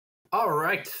All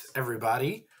right,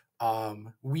 everybody.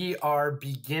 We are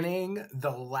beginning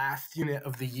the last unit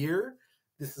of the year.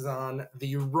 This is on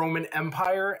the Roman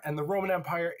Empire, and the Roman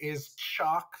Empire is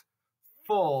chock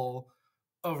full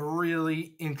of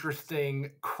really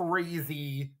interesting,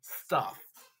 crazy stuff.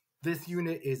 This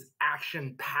unit is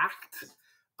action packed,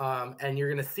 and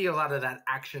you're going to see a lot of that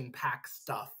action packed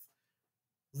stuff.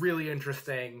 Really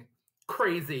interesting,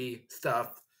 crazy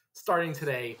stuff starting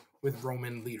today with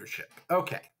Roman leadership.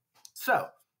 Okay. So,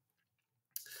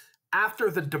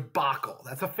 after the debacle,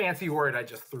 that's a fancy word I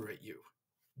just threw at you.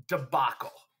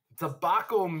 Debacle.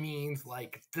 Debacle means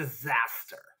like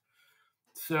disaster.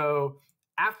 So,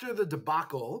 after the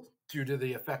debacle, due to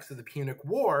the effects of the Punic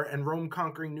War and Rome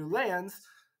conquering new lands,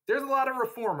 there's a lot of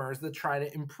reformers that try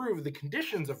to improve the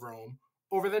conditions of Rome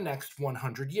over the next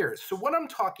 100 years. So, what I'm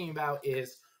talking about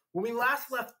is when we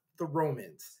last left the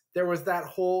Romans, there was that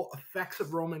whole effects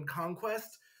of Roman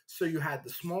conquest. So you had the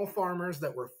small farmers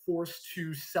that were forced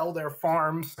to sell their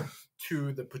farms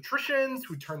to the patricians,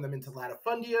 who turned them into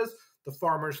latifundias. The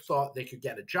farmers thought they could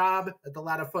get a job at the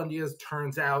latifundias.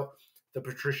 Turns out the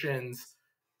patricians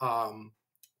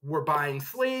were buying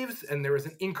slaves, and there was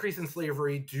an increase in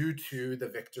slavery due to the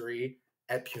victory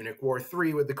at Punic War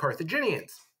III with the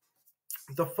Carthaginians.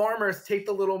 The farmers take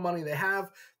the little money they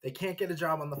have. They can't get a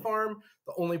job on the farm.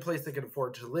 The only place they can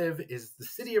afford to live is the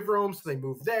city of Rome, so they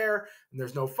move there, and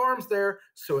there's no farms there,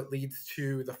 so it leads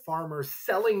to the farmers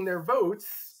selling their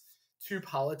votes to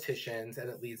politicians, and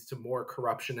it leads to more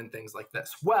corruption and things like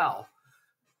this. Well,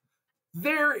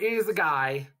 there is a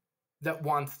guy that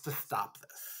wants to stop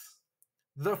this.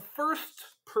 The first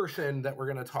person that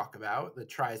we're going to talk about that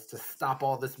tries to stop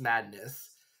all this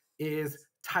madness is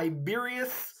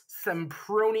Tiberius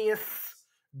Sempronius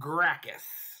Gracchus.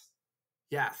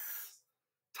 Yes,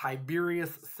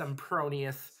 Tiberius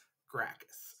Sempronius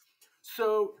Gracchus.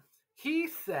 So he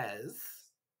says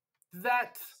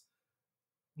that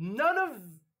none of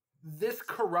this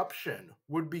corruption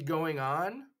would be going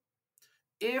on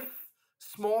if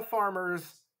small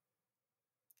farmers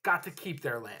got to keep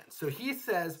their land. So he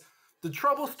says the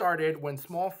trouble started when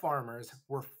small farmers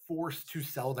were forced to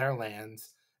sell their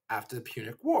lands after the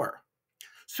Punic War.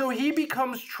 So he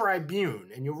becomes tribune,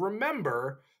 and you'll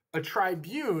remember a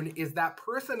tribune is that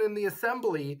person in the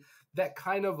assembly that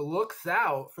kind of looks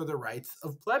out for the rights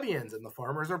of plebeians, and the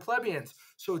farmers are plebeians.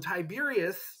 So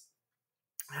Tiberius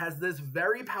has this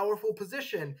very powerful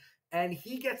position, and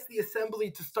he gets the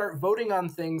assembly to start voting on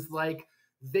things like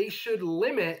they should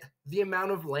limit the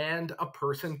amount of land a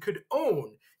person could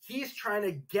own. He's trying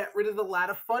to get rid of the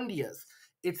latifundias.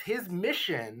 It's his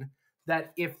mission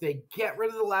that if they get rid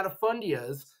of the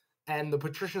latifundias and the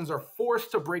patricians are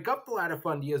forced to break up the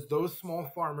latifundias, those small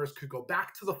farmers could go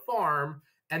back to the farm,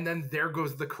 and then there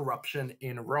goes the corruption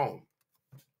in Rome.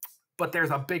 But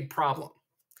there's a big problem.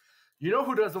 You know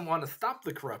who doesn't want to stop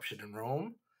the corruption in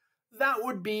Rome? That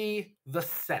would be the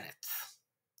Senate.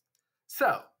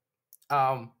 So,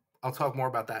 I'll talk more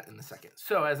about that in a second.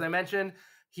 So, as I mentioned,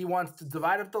 he wants to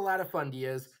divide up the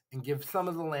latifundias and give some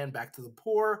of the land back to the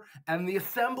poor, and the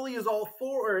assembly is all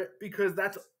for it because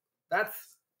that's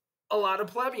a lot of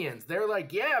plebeians. They're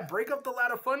like, yeah, break up the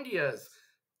latifundias.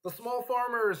 The small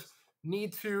farmers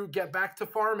need to get back to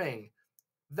farming.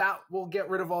 That will get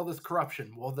rid of all this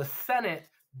corruption. Well, the Senate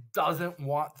doesn't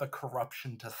want the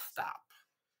corruption to stop.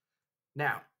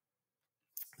 Now,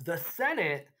 the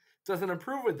Senate doesn't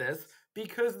approve of this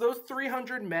because those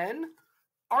 300 men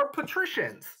are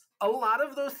patricians. A lot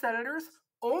of those senators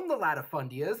own the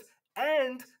latifundias,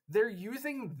 and they're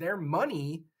using their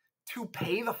money to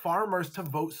pay the farmers to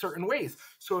vote certain ways.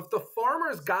 So if the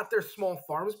farmers got their small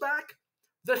farms back,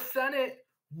 the Senate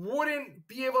wouldn't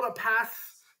be able to pass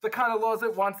the kind of laws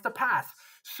it wants to pass.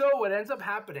 So what ends up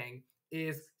happening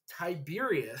is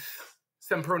Tiberius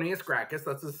Sempronius Gracchus,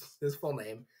 that's his full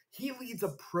name, he leads a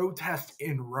protest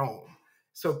in Rome.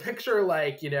 So picture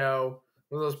like, one of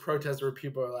those protests where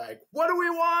people are like, what do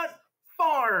we want?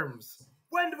 Farms.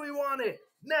 When do we want it?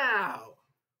 Now.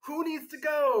 Who needs to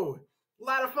go?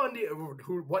 Latifundia.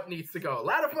 What needs to go?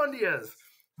 Latifundias.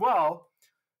 Well,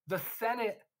 the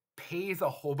Senate pays a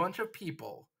whole bunch of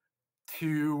people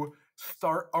to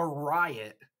start a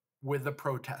riot with the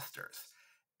protesters.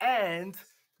 And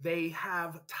they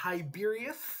have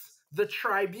Tiberius, the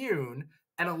tribune,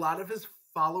 and a lot of his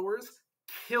followers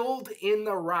killed in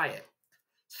the riot.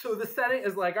 So the Senate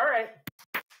is like, all right,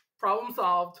 problem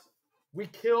solved. We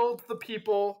killed the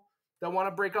people that want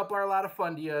to break up our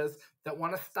latifundias, that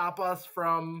want to stop us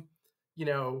from,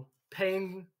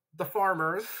 paying the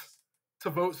farmers to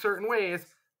vote certain ways.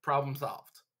 Problem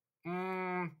solved.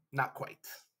 Not quite.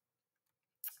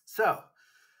 So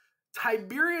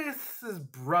Tiberius's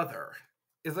brother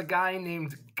is a guy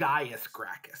named Gaius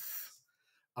Gracchus.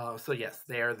 So yes,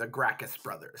 they are the Gracchus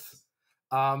brothers.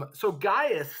 So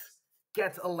Gaius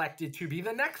gets elected to be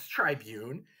the next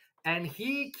tribune, and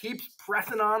he keeps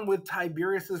pressing on with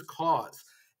Tiberius's cause.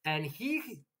 And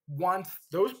he wants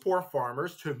those poor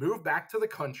farmers to move back to the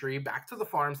country, back to the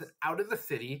farms, and out of the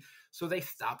city, so they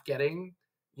stop getting,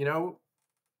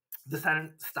 the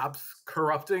Senate stops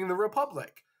corrupting the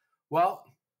Republic. Well,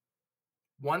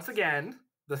 once again,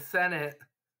 the Senate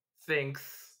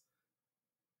thinks,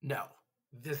 no,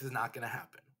 this is not going to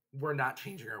happen. We're not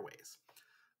changing our ways.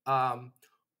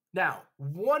 Now,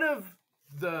 one of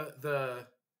the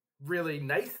really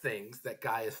nice things that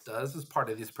Gaius does as part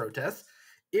of these protests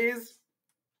is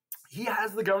he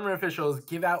has the government officials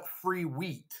give out free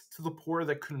wheat to the poor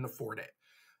that couldn't afford it.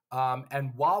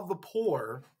 And while the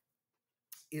poor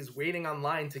is waiting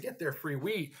online to get their free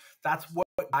wheat, that's what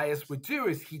Gaius would do,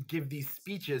 is he'd give these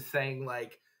speeches saying,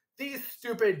 like, these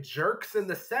stupid jerks in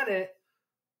the Senate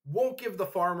won't give the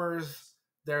farmers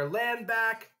their land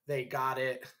back. They got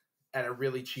it at a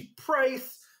really cheap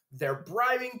price. They're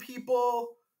bribing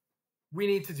people. We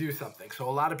need to do something. So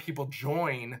a lot of people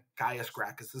join Gaius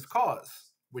Gracchus's cause,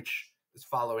 which is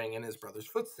following in his brother's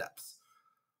footsteps.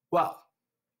 Well,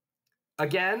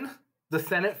 again, the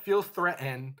Senate feels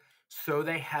threatened, so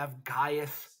they have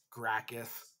Gaius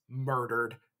Gracchus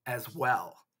murdered as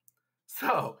well.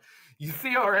 So you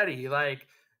see already, like,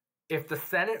 if the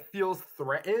Senate feels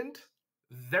threatened,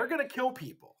 they're gonna kill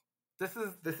people. This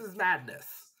is madness.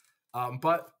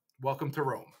 But welcome to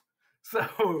Rome.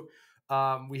 So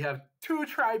we have 2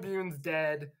 tribunes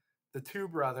dead, the 2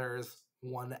 brothers,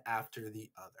 one after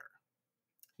the other.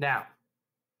 Now,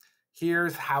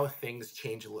 here's how things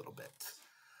change a little bit.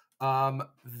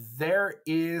 There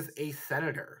is a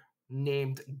senator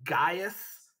named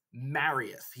Gaius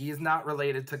Marius. He is not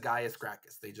related to Gaius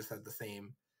Gracchus. They just have the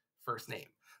same first name.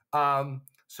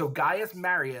 So Gaius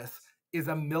Marius is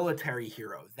a military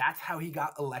hero. That's how he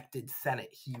got elected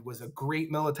Senate. He was a great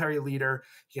military leader.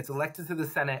 He gets elected to the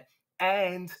Senate,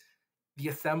 and the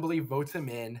assembly votes him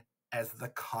in as the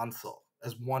consul,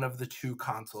 as one of the 2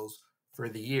 consuls for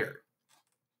the year.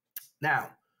 Now,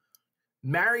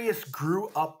 Marius grew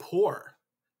up poor,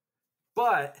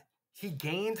 but he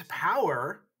gained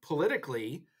power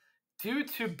politically due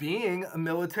to being a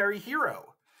military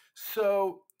hero.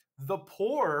 So the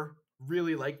poor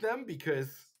really liked them because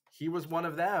he was one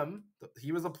of them.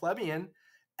 He was a plebeian.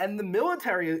 And the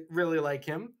military really like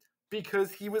him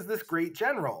because he was this great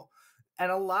general.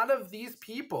 And a lot of these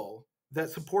people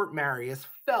that support Marius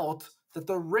felt that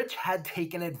the rich had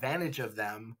taken advantage of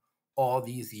them all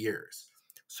these years.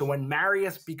 So when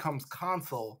Marius becomes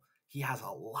consul, he has a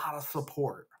lot of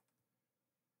support.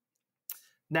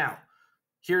 Now,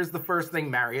 here's the first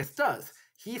thing Marius does.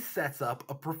 He sets up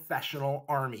a professional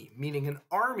army, meaning an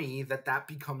army that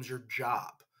becomes your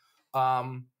job.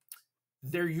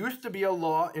 There used to be a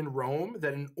law in Rome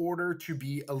that in order to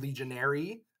be a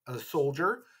legionary, a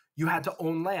soldier, you had to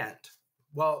own land.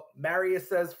 Well, Marius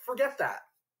says, forget that.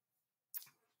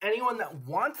 Anyone that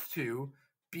wants to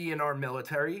be in our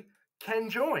military can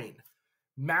join.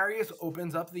 Marius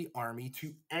opens up the army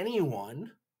to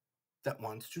anyone that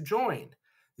wants to join.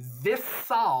 This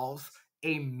solves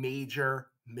a major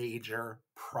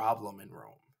problem in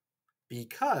Rome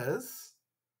because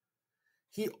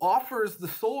he offers the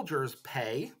soldiers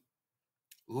pay,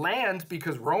 land,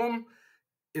 because Rome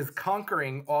is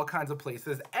conquering all kinds of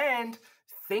places, and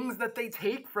things that they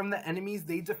take from the enemies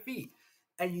they defeat.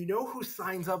 And you know who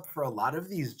signs up for a lot of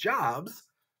these jobs?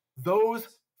 Those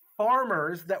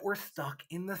farmers that were stuck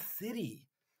in the city.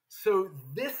 So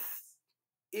this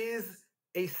is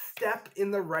a step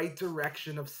in the right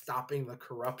direction of stopping the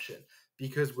corruption,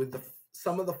 because with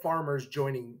some of the farmers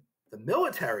joining the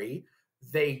military,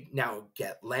 they now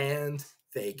get land,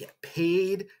 they get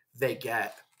paid, they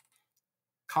get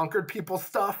conquered people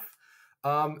stuff.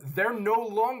 They're no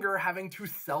longer having to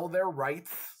sell their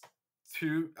rights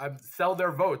to sell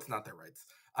their votes, not their rights,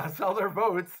 sell their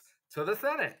votes to the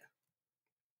Senate.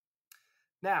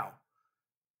 Now,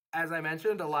 as I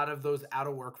mentioned, a lot of those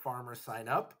out-of-work farmers sign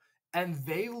up, and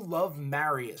they love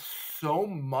Marius so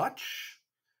much,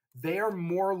 they are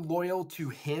more loyal to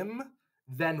him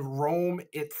than Rome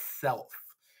itself.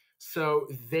 So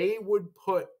they would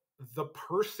put the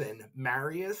person,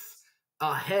 Marius,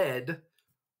 ahead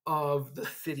of the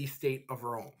city-state of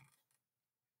Rome.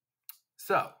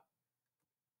 So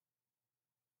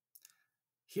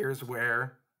here's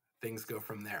where things go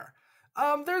from there.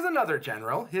 There's another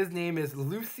general. His name is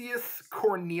Lucius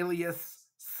Cornelius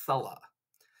Sulla.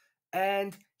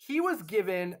 And he was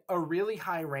given a really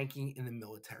high ranking in the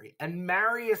military. And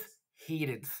Marius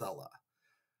hated Sulla.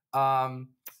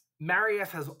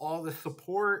 Marius has all the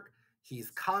support.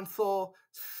 He's consul.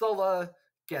 Sulla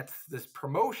gets this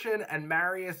promotion, and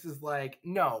Marius is like,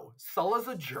 no, Sulla's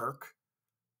a jerk.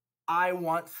 I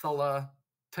want Sulla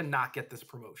to not get this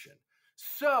promotion.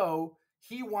 So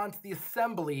he wants the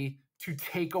assembly to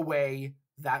take away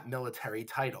that military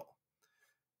title.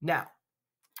 Now,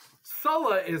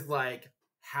 Sulla is like,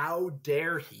 how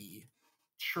dare he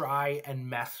try and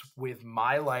mess with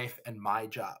my life and my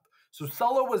job? So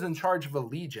Sulla was in charge of a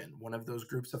legion, one of those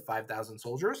groups of 5,000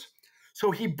 soldiers.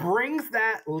 So he brings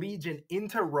that legion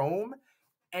into Rome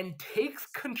and takes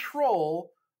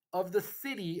control of the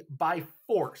city by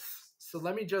force. So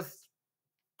let me just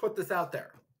put this out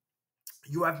there.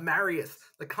 You have Marius,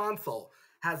 the consul,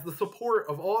 has the support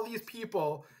of all these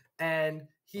people, and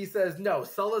he says, no,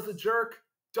 Sulla's a jerk,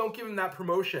 don't give him that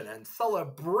promotion. And Sulla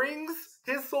brings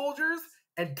his soldiers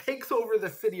and takes over the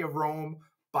city of Rome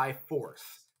by force.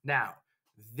 Now,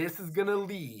 this is going to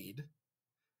lead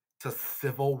to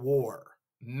civil war.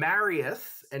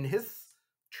 Marius and his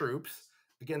troops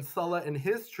against Sulla and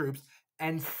his troops,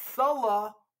 and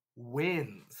Sulla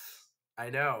wins. I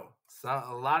know, so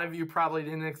a lot of you probably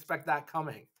didn't expect that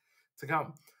to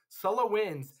come. Sulla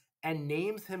wins and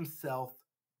names himself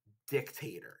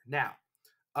dictator. Now,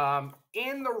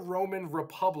 in the Roman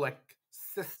Republic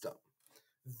system,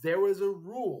 there was a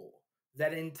rule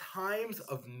that in times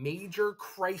of major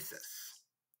crisis,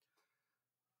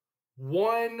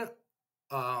 one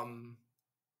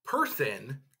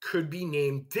person could be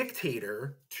named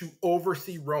dictator to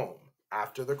oversee Rome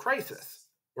after the crisis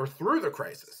or through the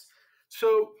crisis.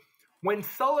 So when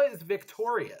Sulla is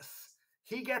victorious,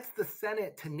 he gets the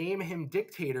Senate to name him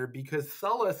dictator because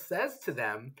Sulla says to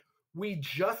them, we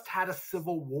just had a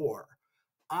civil war.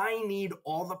 I need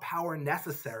all the power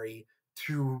necessary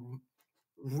to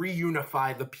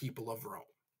reunify the people of Rome.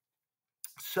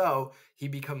 So he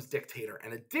becomes dictator.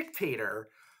 And a dictator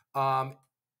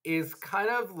is kind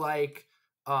of like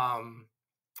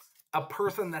a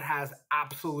person that has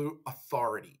absolute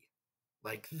authority.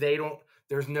 Like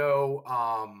there's no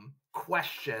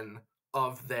question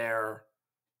of their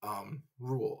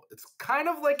rule. It's kind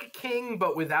of like a king,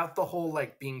 but without the whole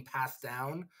like being passed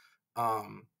down.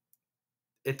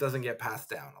 It doesn't get passed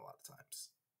down a lot of times.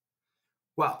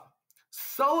 Well,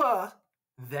 Sulla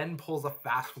then pulls a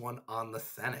fast one on the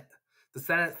Senate. The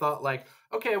Senate thought like,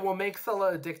 okay, we'll make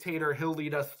Sulla a dictator. He'll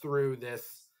lead us through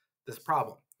this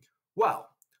problem. Well,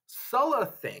 Sulla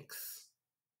thinks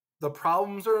the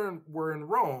problems were in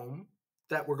Rome,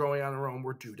 that were going on in Rome,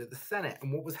 were due to the Senate.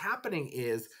 And what was happening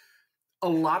is a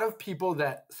lot of people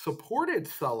that supported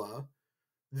Sulla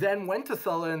then went to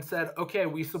Sulla and said, okay,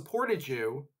 we supported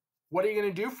you. What are you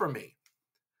going to do for me?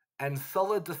 And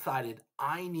Sulla decided,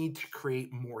 I need to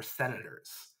create more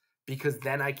senators because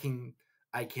then I can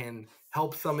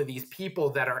help some of these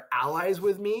people that are allies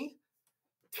with me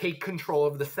take control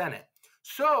of the Senate.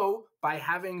 So by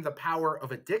having the power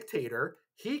of a dictator,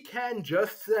 he can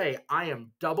just say, I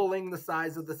am doubling the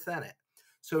size of the Senate.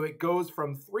 So it goes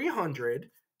from 300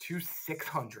 to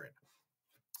 600.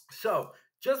 So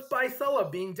just by Sulla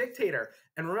being dictator,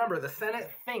 and remember, the Senate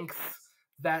thinks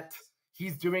that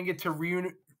he's doing it to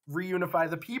reunify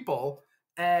the people,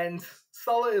 and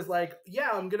Sulla is like, yeah,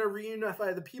 I'm going to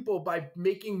reunify the people by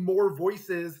making more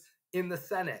voices in the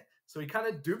Senate. So he kind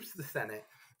of dupes the Senate.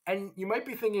 And you might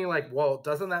be thinking like, well,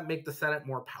 doesn't that make the Senate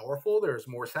more powerful? There's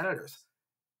more senators.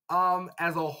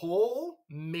 As a whole,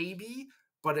 maybe,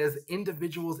 but as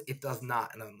individuals, it does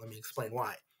not. And let me explain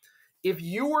why. If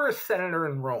you were a senator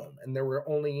in Rome and there were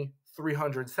only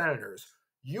 300 senators,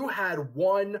 you had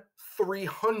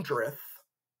 1/300th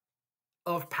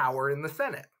of power in the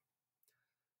Senate.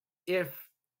 If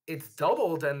it's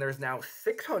doubled and there's now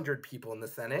 600 people in the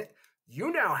Senate,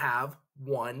 you now have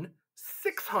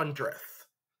 1/600th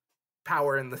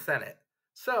power in the Senate.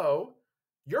 So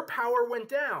your power went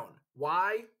down.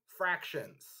 Why?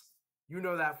 Fractions. You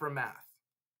know that from math.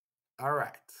 All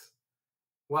right.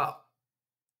 Well,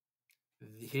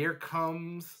 here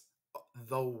comes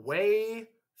the way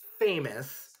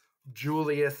famous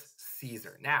Julius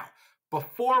Caesar. Now,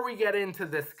 before we get into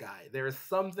this guy, there's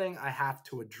something I have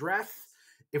to address.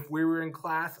 If we were in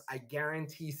class, I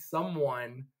guarantee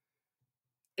someone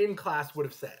in class would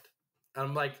have said,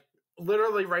 I'm like,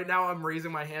 literally right now I'm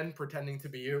raising my hand pretending to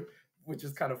be you, which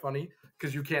is kind of funny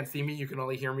because you can't see me. You can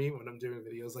only hear me when I'm doing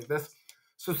videos like this.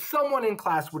 So someone in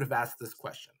class would have asked this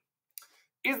question.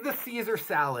 Is the Caesar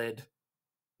salad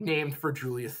named for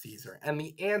Julius Caesar? And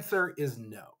the answer is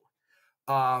no.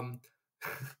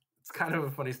 It's kind of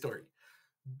a funny story.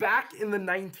 Back in the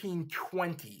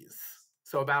 1920s,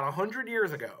 so about 100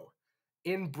 years ago,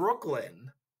 in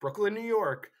Brooklyn, Brooklyn, New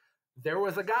York, there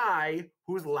was a guy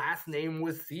whose last name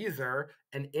was Caesar,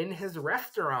 and in his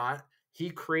restaurant, he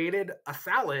created a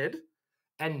salad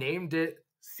and named it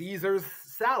Caesar's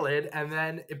salad, and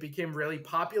then it became really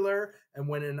popular. And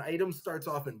when an item starts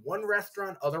off in one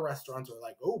restaurant, other restaurants are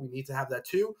like, oh, we need to have that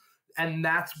too. And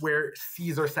that's where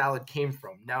Caesar salad came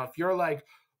from. Now, if you're like,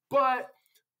 but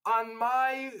on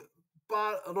my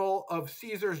bottle of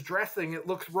Caesar's dressing, it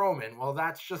looks Roman. Well,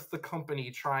 that's just the company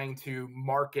trying to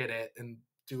market it and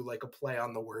do like a play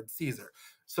on the word Caesar.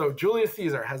 So Julius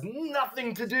Caesar has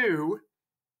nothing to do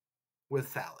with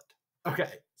salad.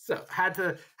 Okay, so had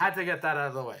to get that out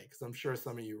of the way because I'm sure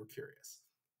some of you were curious.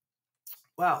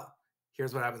 Well,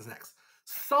 here's what happens next.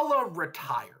 Sulla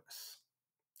retires.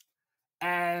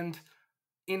 And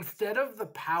instead of the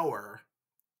power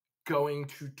going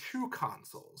to two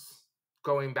consuls,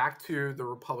 going back to the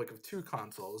Republic of Two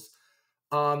Consuls,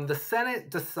 the Senate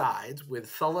decides, with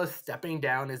Sulla stepping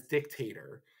down as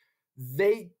dictator,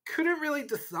 they couldn't really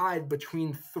decide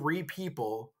between three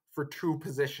people for two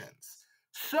positions.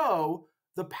 So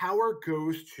the power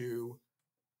goes to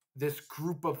this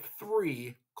group of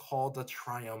three called a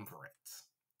triumvirate.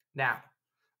 Now,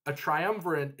 a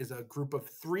triumvirate is a group of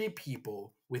three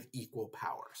people with equal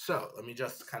power. So let me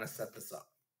just kind of set this up.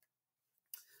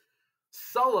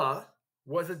 Sulla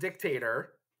was a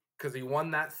dictator because he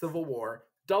won that civil war,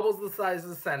 doubles the size of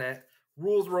the Senate,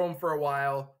 rules Rome for a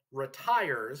while,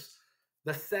 retires.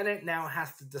 The Senate now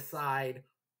has to decide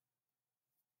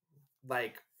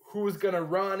like who's going to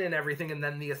run and everything, and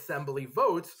then the assembly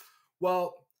votes.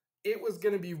 Well, it was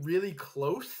going to be really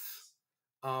close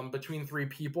between three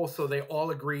people, so they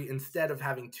all agree instead of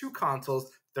having two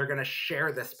consuls, they're going to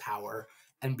share this power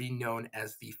and be known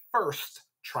as the first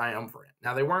triumvirate.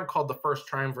 Now, they weren't called the first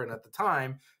triumvirate at the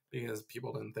time because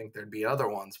people didn't think there'd be other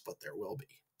ones, but there will be.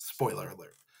 Spoiler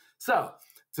alert. So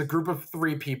it's a group of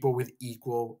three people with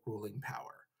equal ruling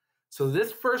power. So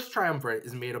this first triumvirate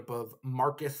is made up of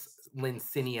Marcus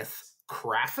Licinius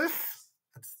Crassus.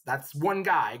 That's one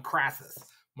guy, Crassus.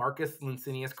 Marcus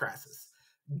Licinius Crassus.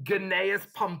 Gnaeus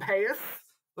Pompeius.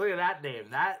 Look at that name.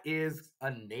 That is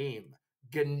a name.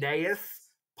 Gnaeus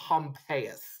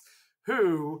Pompeius,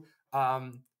 who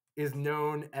is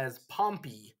known as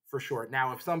Pompey for short.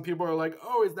 Now, if some people are like,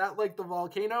 oh, is that like the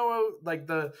volcano, like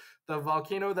the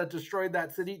volcano that destroyed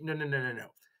that city? No.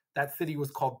 That city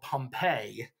was called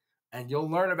Pompeii, and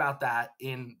you'll learn about that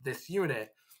in this unit.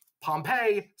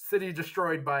 Pompeii, city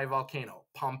destroyed by a volcano.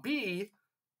 Pompey,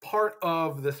 part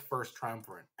of this first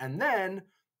triumvirate. And then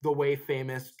the way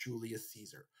famous Julius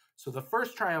Caesar. So the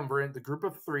first triumvirate, the group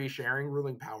of three sharing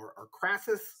ruling power, are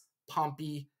Crassus,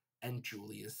 Pompey, and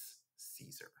Julius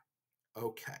Caesar.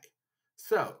 Okay,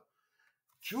 so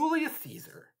Julius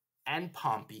Caesar and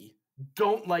Pompey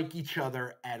don't like each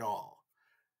other at all.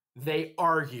 They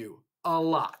argue a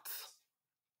lot.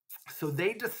 So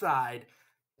they decide,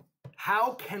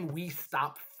 how can we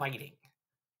stop fighting?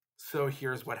 So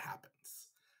here's what happens.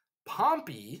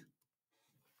 Pompey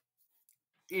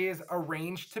is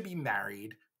arranged to be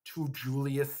married to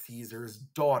Julius Caesar's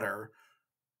daughter,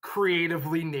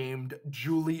 creatively named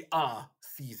Julia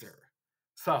Caesar.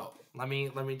 So let me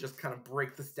just kind of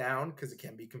break this down because it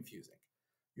can be confusing.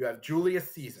 You have Julius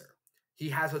Caesar. He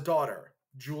has a daughter,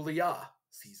 Julia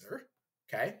Caesar.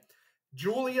 Okay.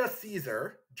 Julia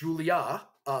Caesar,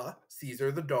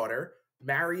 the daughter,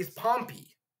 marries Pompey,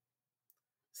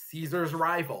 Caesar's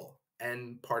rival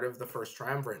and part of the first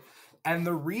triumvirate. And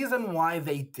the reason why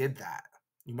they did that,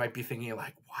 you might be thinking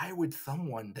like, why would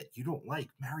someone that you don't like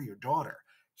marry your daughter?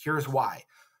 Here's why.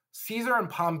 Caesar and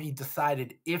Pompey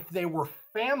decided if they were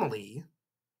family,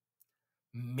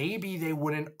 maybe they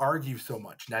wouldn't argue so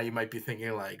much. Now you might be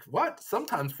thinking like, what?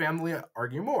 Sometimes family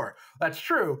argue more. That's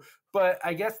true. But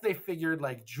I guess they figured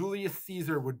like Julius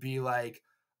Caesar would be like,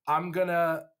 I'm going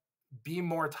to be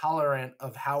more tolerant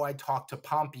of how I talk to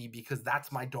Pompey because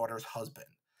that's my daughter's husband.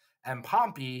 And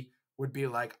Pompey would be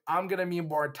like, I'm going to be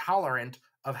more tolerant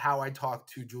of how I talk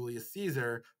to Julius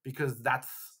Caesar because that's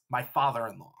my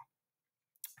father-in-law.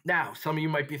 Now, some of you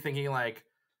might be thinking like,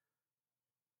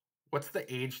 what's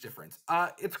the age difference?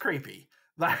 It's creepy.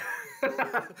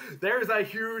 There's a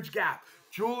huge gap.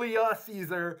 Julia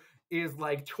Caesar is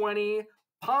like 20.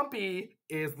 Pompey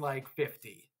is like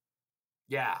 50.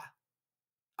 Yeah,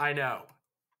 I know.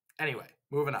 Anyway,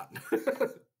 moving on.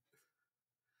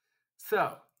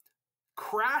 So,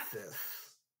 Crassus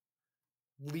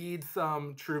leads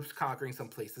some troops conquering some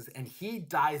places, and he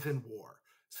dies in war.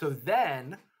 So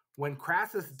then, when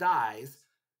Crassus dies,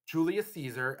 Julius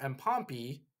Caesar and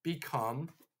Pompey become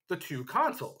the two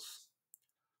consuls.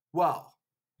 Well,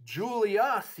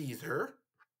 Julia Caesar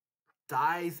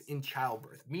dies in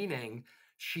childbirth, meaning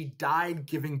she died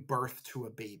giving birth to a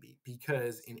baby,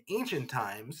 because in ancient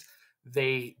times,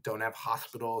 they don't have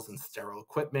hospitals and sterile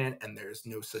equipment, and there's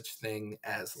no such thing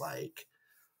as like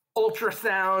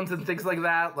ultrasounds and things like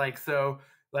that. Like, so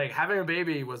like having a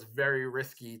baby was very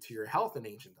risky to your health in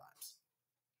ancient times.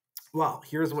 Well,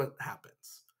 here's what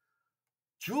happens.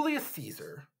 Julius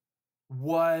Caesar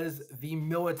was the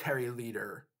military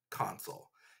leader consul,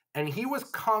 and he was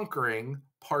conquering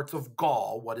parts of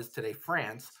Gaul, what is today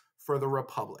France, for the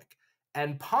Republic.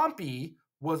 And Pompey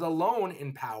was alone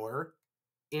in power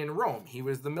in Rome. He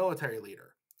was the military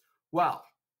leader. Well,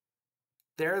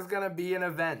 there's going to be an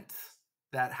event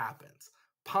that happens.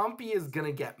 Pompey is going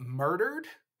to get murdered,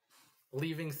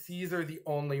 leaving Caesar the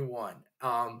only one.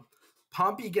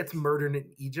 Pompey gets murdered in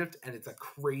Egypt, and it's a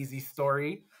crazy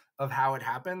story of how it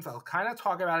happens. I'll kind of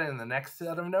talk about it in the next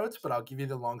set of notes, but I'll give you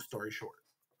the long story short.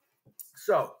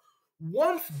 So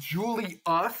once Julius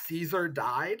Caesar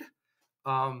died,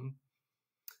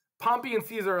 Pompey and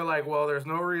Caesar are like, well, there's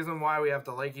no reason why we have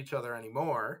to like each other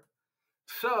anymore.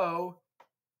 So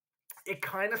it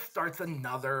kind of starts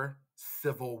another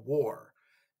civil war.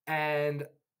 And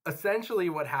essentially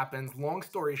what happens, long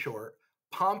story short,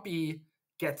 Pompey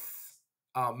gets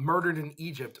murdered in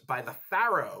Egypt by the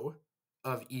pharaoh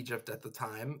of Egypt at the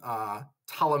time,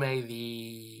 Ptolemy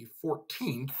the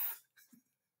 14th.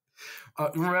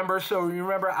 You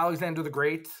remember Alexander the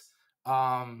Great?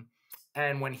 And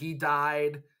when he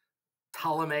died,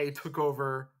 Ptolemy took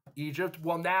over Egypt.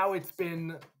 Well, now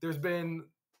there's been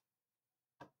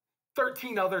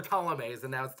 13 other Ptolemies,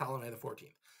 and now it's Ptolemy the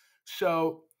 14th.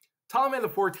 So Ptolemy the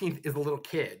 14th is a little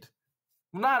kid.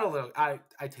 Not a little, I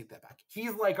take that back.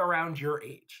 He's like around your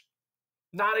age.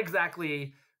 Not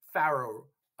exactly pharaoh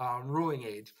ruling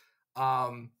age.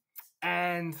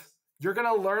 And you're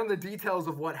going to learn the details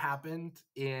of what happened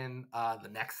in the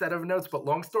next set of notes. But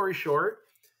long story short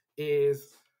is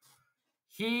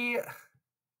he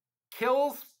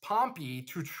kills Pompey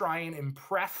to try and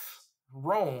impress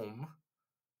Rome,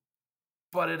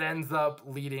 but it ends up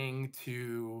leading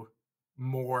to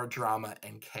more drama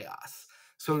and chaos.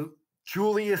 So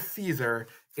Julius Caesar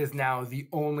is now the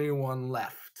only one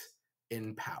left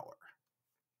in power.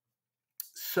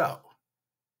 So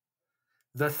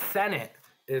the Senate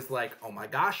is like, oh my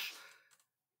gosh,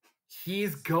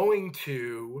 he's going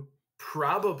to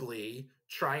probably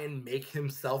try and make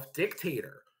himself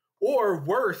dictator. Or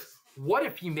worse, what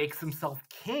if he makes himself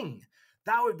king?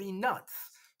 That would be nuts.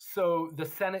 So the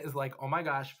Senate is like, oh my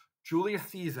gosh, Julius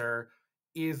Caesar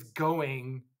is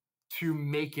going to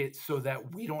make it so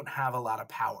that we don't have a lot of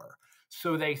power.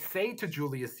 So they say to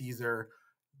Julius Caesar,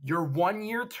 your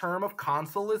 1-year term of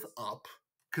consul is up,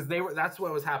 because that's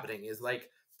what was happening, is like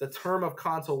the term of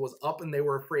consul was up, and they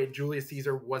were afraid Julius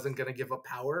Caesar wasn't going to give up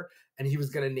power, and he was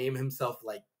going to name himself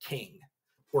like king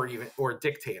or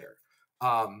dictator.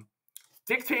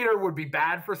 Dictator would be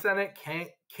bad for Senate.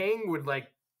 King would like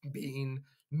mean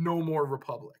no more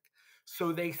republic.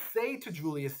 So they say to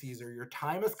Julius Caesar, your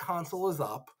time as consul is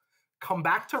up. Come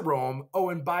back to Rome. Oh,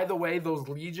 and by the way, those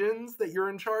legions that you're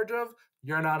in charge of,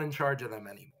 you're not in charge of them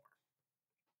anymore.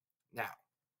 Now,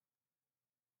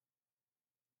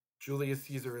 Julius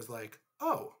Caesar is like,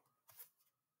 oh,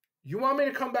 you want me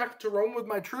to come back to Rome with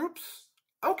my troops?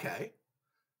 Okay.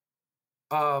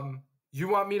 You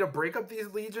want me to break up these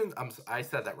legions? I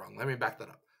said that wrong. Let me back that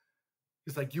up.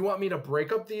 He's like, you want me to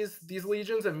break up these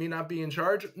legions and me not be in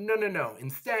charge? No.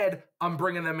 Instead, I'm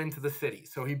bringing them into the city.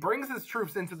 So he brings his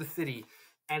troops into the city,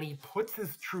 and he puts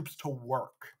his troops to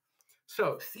work.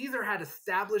 So Caesar had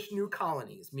established new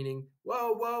colonies, meaning,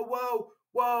 whoa,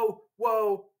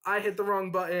 I hit the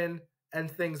wrong button, and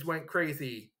things went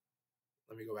crazy.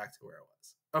 Let me go back to where I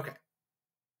was. Okay.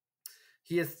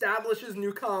 He establishes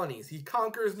new colonies. He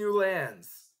conquers new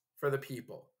lands for the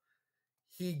people.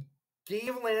 He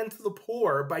gave land to the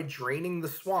poor by draining the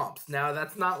swamps. Now,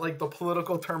 that's not like the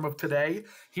political term of today.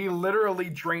 He literally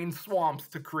drained swamps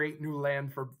to create new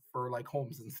land for like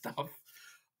homes and stuff.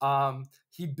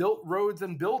 He built roads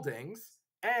and buildings,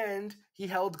 and he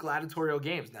held gladiatorial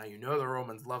games. Now, you know the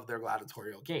Romans love their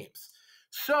gladiatorial games.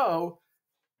 So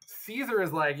Caesar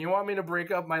is like, you want me to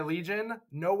break up my legion?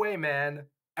 No way, man.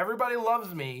 Everybody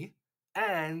loves me,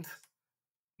 and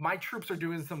my troops are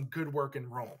doing some good work in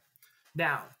Rome.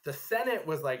 Now, the Senate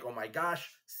was like, oh my gosh,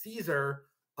 Caesar,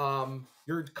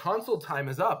 your consul time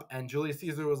is up. And Julius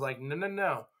Caesar was like,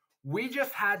 no. We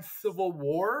just had civil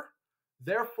war.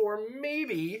 Therefore,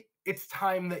 maybe it's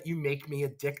time that you make me a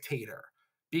dictator.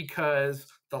 Because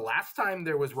the last time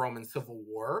there was Roman civil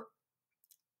war,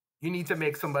 you need to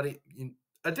make somebody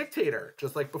a dictator,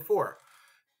 just like before.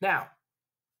 Now,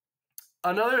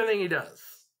 another thing he does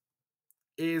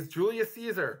is Julius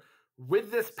Caesar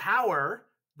with this power,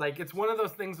 like it's one of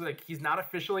those things like he's not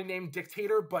officially named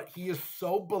dictator, but he is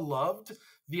so beloved.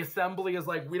 The assembly is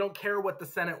like, we don't care what the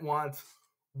Senate wants.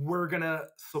 We're going to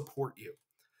support you.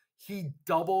 He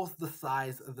doubles the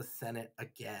size of the Senate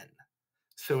again.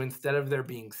 So instead of there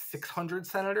being 600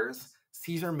 senators,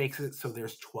 Caesar makes it so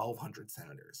there's 1,200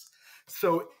 senators.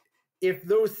 So if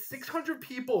those 600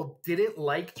 people didn't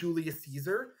like Julius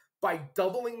Caesar, by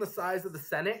doubling the size of the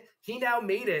Senate, he now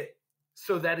made it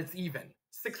so that it's even.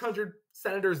 600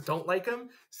 senators don't like him.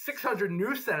 600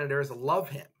 new senators love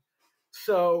him.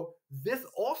 So this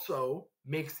also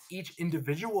makes each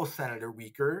individual senator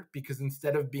weaker because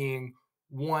instead of being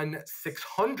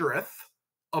 1/600th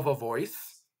of a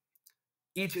voice,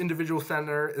 each individual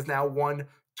senator is now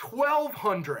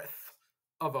 1/1200th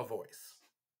of a voice.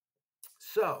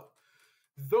 So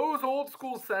those old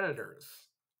school senators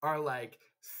are like,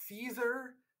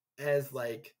 Caesar as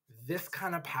like this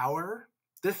kind of power,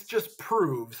 this just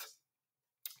proves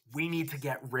we need to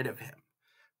get rid of him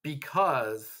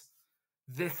because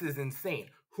this is insane.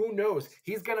 Who knows?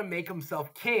 He's going to make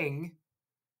himself king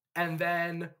and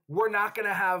then we're not going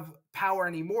to have power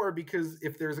anymore because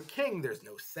if there's a king, there's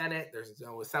no Senate, there's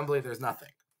no assembly, there's nothing.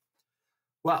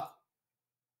 Well,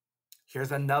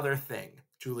 here's another thing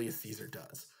Julius Caesar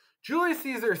does. Julius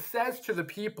Caesar says to the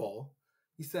people,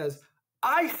 he says,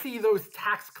 I see those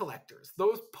tax collectors,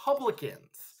 those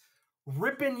publicans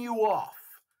ripping you off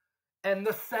and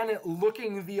the Senate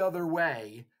looking the other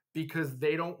way because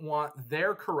they don't want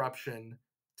their corruption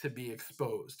to be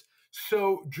exposed.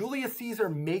 So Julius Caesar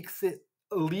makes it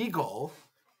illegal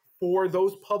for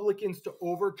those publicans to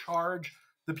overcharge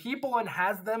the people and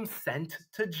has them sent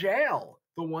to jail,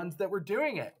 the ones that were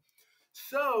doing it.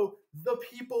 So the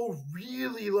people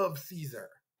really love Caesar.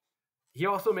 He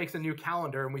also makes a new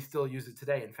calendar and we still use it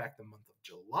today. In fact, the month of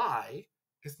July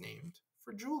is named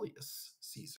for Julius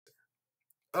Caesar.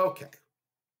 Okay,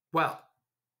 well,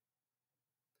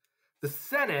 the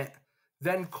Senate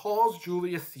then calls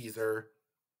Julius Caesar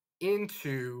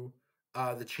into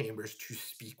the chambers to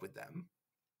speak with them.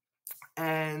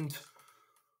 And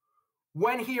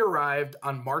when he arrived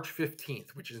on March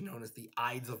 15th, which is known as the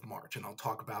Ides of March, and I'll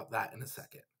talk about that in a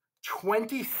second,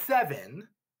 27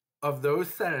 of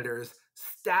those senators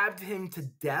stabbed him to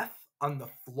death on the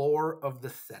floor of the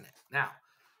Senate. Now,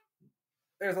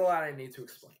 there's a lot I need to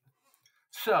explain.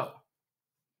 So,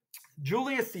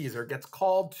 Julius Caesar gets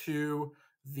called to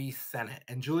the Senate,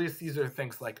 and Julius Caesar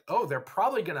thinks like, oh, they're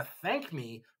probably going to thank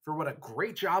me for what a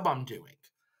great job I'm doing.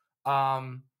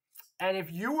 And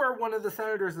if you were one of the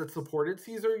senators that supported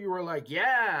Caesar, you were like,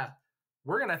 yeah,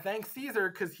 we're going to thank Caesar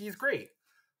because he's great.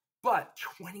 But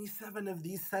 27 of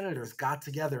these senators got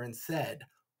together and said,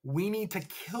 we need to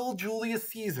kill Julius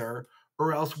Caesar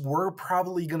or else we're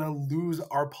probably going to lose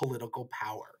our political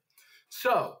power.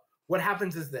 So what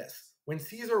happens is this. When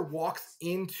Caesar walks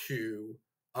into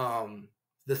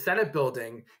the Senate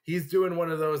building, he's doing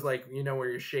one of those, like, you know, where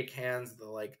you shake hands, the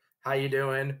like, how you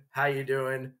doing? How you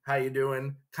doing? How you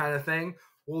doing? Kind of thing.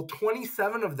 Well,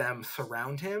 27 of them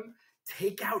surround him,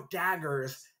 take out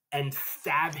daggers, and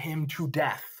stab him to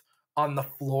death on the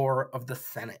floor of the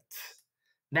Senate.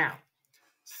 Now,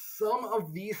 some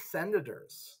of these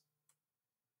senators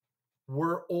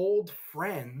were old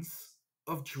friends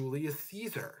of Julius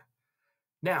Caesar.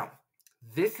 Now,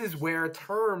 this is where a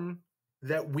term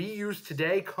that we use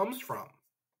today comes from.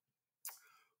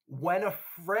 When a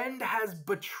friend has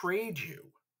betrayed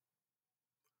you,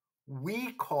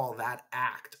 we call that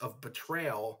act of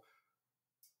betrayal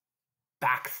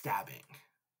backstabbing.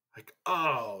 Like,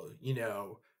 oh, you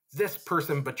know, this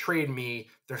person betrayed me.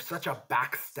 They're such a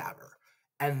backstabber.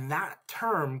 And that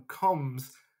term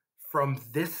comes from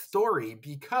this story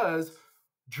because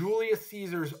Julius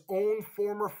Caesar's own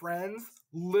former friends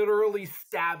literally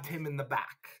stabbed him in the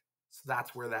back. So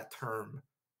that's where that term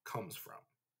comes from.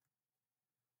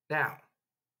 Now,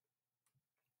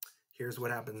 here's what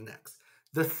happens next.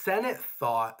 The Senate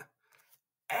thought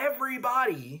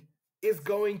everybody is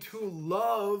going to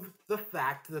love the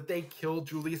fact that they killed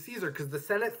Julius Caesar because the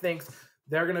Senate thinks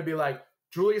they're going to be like,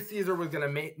 Julius Caesar was going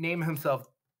to name himself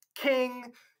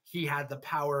king. He had the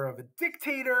power of a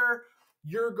dictator.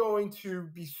 You're going to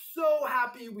be so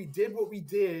happy we did what we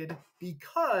did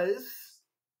because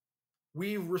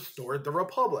we restored the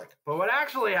Republic. But what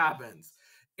actually happens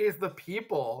is the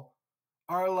people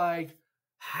are like,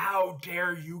 how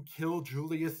dare you kill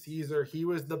Julius Caesar? He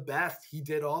was the best. He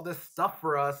did all this stuff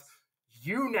for us.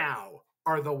 You now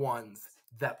are the ones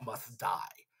that must die.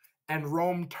 And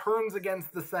Rome turns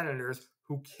against the senators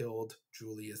who killed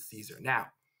Julius Caesar. Now,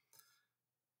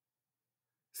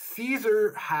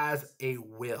 Caesar has a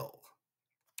will.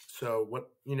 So what,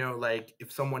 like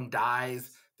if someone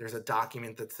dies, there's a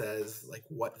document that says like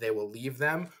what they will leave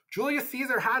them. Julius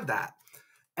Caesar had that.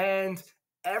 And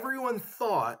everyone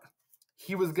thought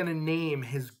he was going to name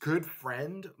his good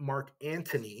friend Mark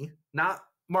Antony, not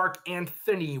Mark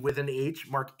Anthony with an H,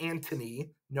 Mark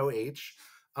Antony, no H.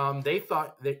 They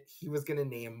thought that he was going to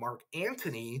name Mark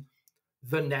Antony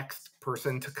the next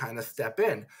person to kind of step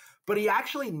in. But he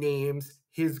actually names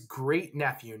his great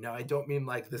nephew. Now, I don't mean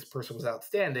like this person was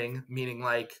outstanding, meaning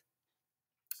like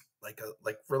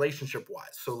relationship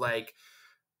wise. So like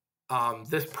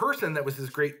this person that was his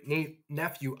great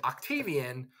nephew,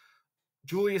 Octavian,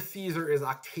 Julius Caesar is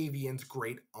Octavian's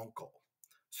great uncle.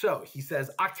 So he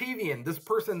says, Octavian, this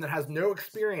person that has no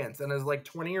experience and is like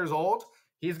 20 years old,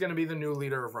 he's going to be the new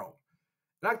leader of Rome.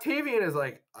 And Octavian is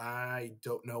like, I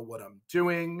don't know what I'm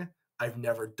doing. I've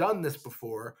never done this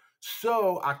before.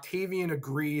 So Octavian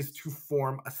agrees to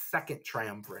form a second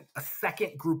triumvirate, a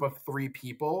second group of 3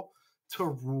 people to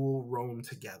rule Rome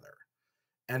together.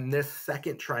 And this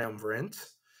second triumvirate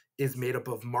is made up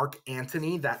of Mark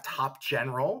Antony, that top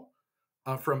general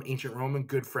from ancient Rome and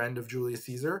good friend of Julius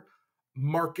Caesar,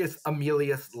 Marcus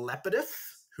Aemilius Lepidus,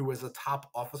 who was a top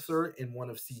officer in one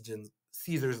of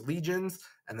Caesar's legions,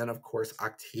 and then, of course,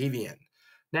 Octavian.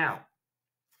 Now,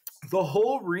 the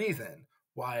whole reason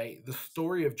why the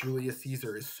story of Julius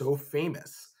Caesar is so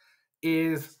famous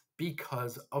is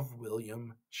because of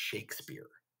William Shakespeare.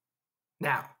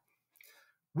 Now,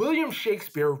 William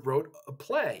Shakespeare wrote a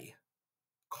play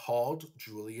called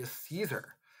Julius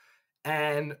Caesar,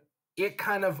 and it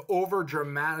kind of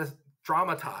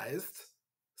dramatized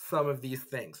some of these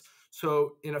things.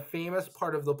 So in a famous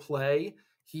part of the play,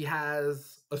 he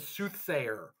has a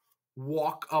soothsayer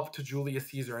walk up to Julius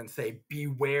Caesar and say,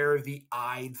 beware the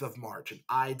Ides of March. And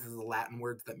Ides is a Latin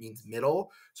word that means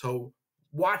middle. So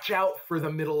watch out for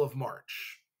the middle of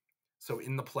March. So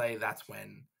in the play, that's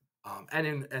when,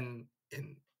 and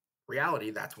in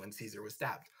reality, that's when Caesar was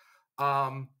stabbed.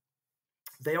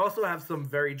 They also have some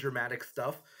very dramatic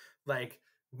stuff. Like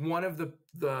one of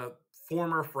the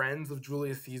former friends of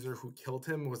Julius Caesar who killed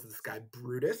him was this guy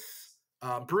Brutus.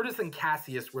 Brutus and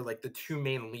Cassius were like the 2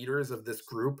 main leaders of this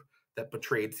group that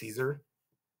betrayed Caesar.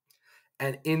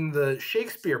 And in the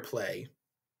Shakespeare play,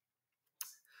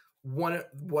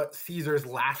 what Caesar's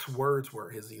last words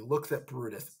were is he looks at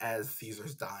Brutus as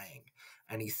Caesar's dying,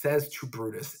 and he says to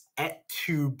Brutus, "Et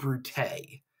tu,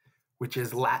 Brute," which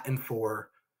is Latin for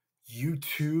 "you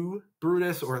too,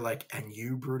 Brutus," or like "and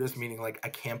you, Brutus," meaning like I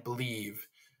can't believe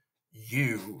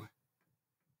you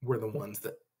were the ones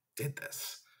that did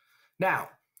this. Now,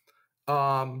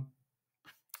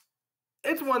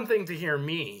 it's one thing to hear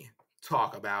me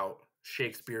talk about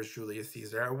Shakespeare's Julius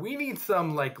Caesar. We need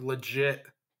some like legit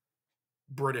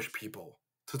British people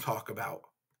to talk about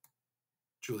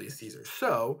Julius Caesar.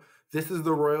 So this is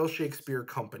the Royal Shakespeare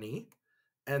Company,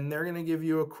 and they're going to give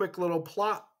you a quick little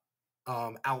plot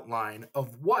outline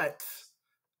of what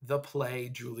the play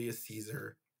Julius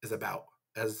Caesar is about,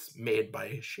 as made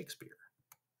by Shakespeare.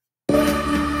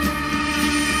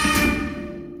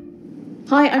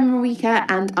 Hi, I'm Marika,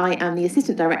 and I am the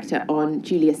assistant director on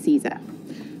Julius Caesar.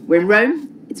 We're in Rome.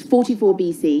 It's 44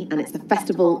 BC, and it's the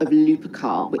festival of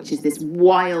Lupercal, which is this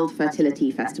wild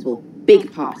fertility festival,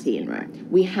 big party in Rome.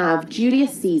 We have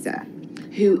Julius Caesar,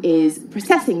 who is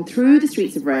processing through the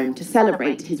streets of Rome to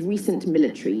celebrate his recent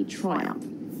military triumph.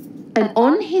 And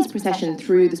on his procession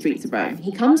through the streets of Rome,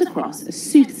 he comes across a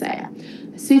soothsayer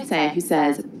who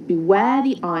says, beware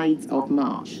the Ides of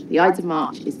March. The Ides of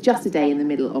March is just a day in the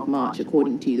middle of March,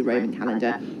 according to the Roman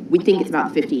calendar. We think it's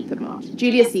about the 15th of March.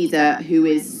 Julius Caesar, who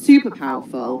is super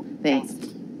powerful, thinks,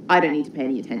 I don't need to pay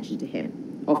any attention to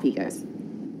him. Off he goes.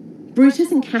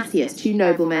 Brutus and Cassius, 2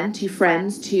 noblemen, 2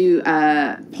 friends, 2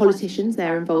 politicians,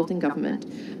 they're involved in government,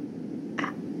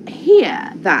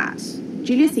 hear that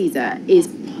Julius Caesar is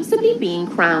possibly being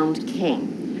crowned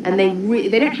king. And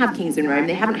they don't have kings in Rome.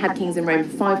 They haven't had kings in Rome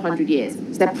for 500 years.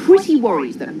 So they're pretty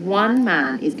worried that one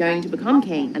man is going to become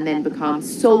king and then become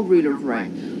sole ruler of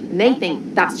Rome. And they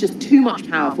think that's just too much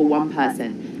power for one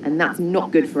person, and that's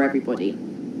not good for everybody.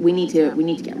 We need to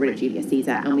get rid of Julius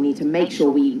Caesar, and we need to make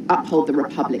sure we uphold the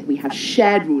Republic. We have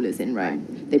shared rulers in Rome.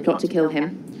 They plot to kill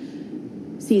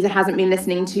him. Caesar hasn't been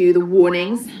listening to the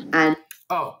warnings, and...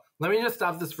 Oh, let me just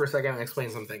stop this for a second and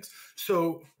explain some things.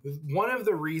 So one of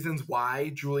the reasons why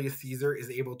Julius Caesar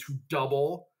is able to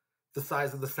double the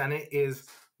size of the Senate is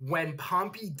when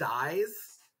Pompey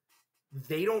dies,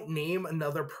 they don't name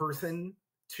another person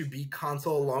to be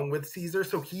consul along with Caesar.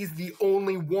 So he's the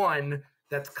only one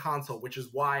that's consul, which is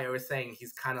why I was saying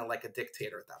he's kind of like a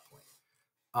dictator at that point.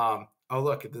 Oh,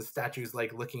 look, the statue's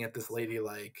like looking at this lady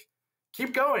like,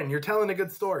 Keep going. You're telling a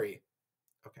good story.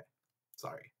 Okay.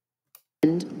 Sorry.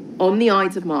 And on the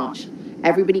Ides of March,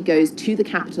 everybody goes to the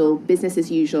capital, business as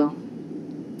usual.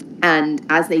 And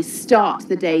as they start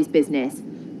the day's business,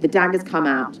 the daggers come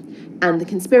out, and the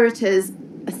conspirators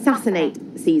assassinate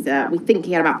Caesar. We think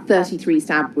he had about 33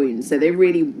 stab wounds, so they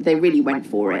really went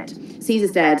for it.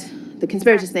 Caesar's dead. The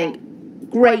conspirators think,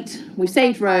 great, we've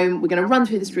saved Rome. We're going to run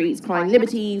through the streets crying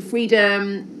liberty,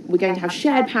 freedom. We're going to have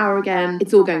shared power again.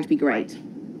 It's all going to be great.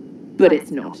 But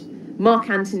it's not. Mark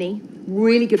Antony,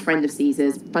 really good friend of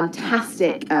Caesar's,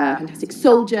 fantastic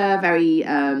soldier, very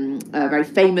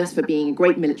famous for being a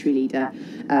great military leader,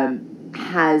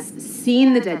 has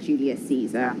seen the dead Julius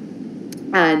Caesar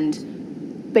and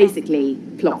basically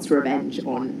plots revenge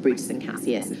on Brutus and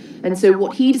Cassius. And so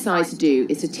what he decides to do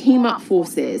is to team up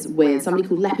forces with somebody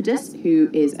called Lepidus, who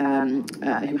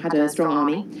had a strong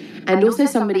army, and also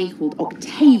somebody called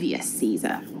Octavius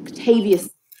Caesar.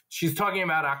 She's talking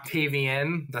about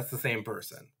Octavian. That's the same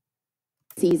person.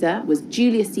 Caesar was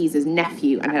Julius Caesar's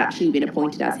nephew and had actually been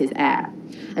appointed as his heir.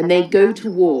 And they go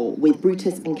to war with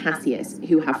Brutus and Cassius,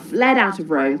 who have fled out of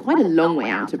Rome, quite a long way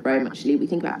out of Rome, actually. We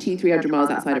think about 200-300 miles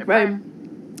outside of Rome.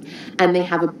 And they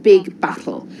have a big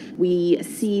battle. We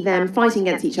see them fighting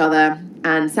against each other,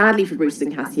 and sadly for Brutus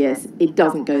and Cassius, it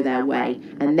doesn't go their way,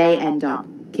 and they end up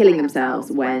killing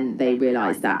themselves when they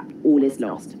realise that all is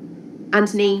lost.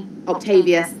 Antony,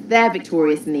 Octavius, they're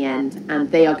victorious in the end,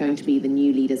 and they are going to be the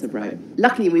new leaders of Rome.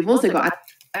 Luckily, we've also got...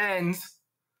 And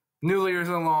new leaders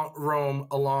of Rome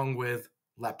along with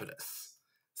Lepidus.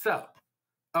 So,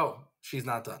 she's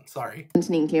not done. Sorry.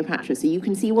 Antony and Cleopatra, so you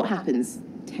can see what happens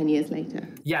 10 years later.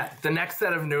 Yeah, the next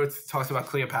set of notes talks about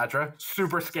Cleopatra.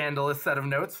 Super scandalous set of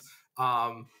notes.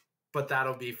 But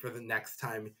that'll be for the next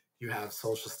time you have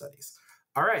social studies.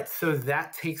 All right, so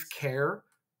that takes care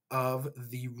of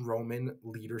the Roman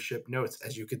leadership notes.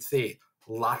 As you could see,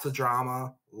 lots of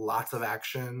drama, lots of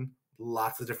action,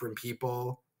 lots of different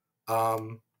people.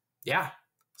 Yeah,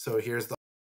 so here's the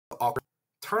awkward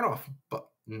turn-off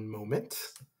button moment.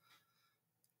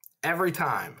 Every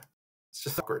time. It's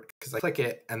just awkward because I click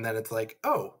it and then it's like,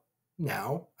 oh,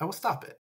 now I will stop it.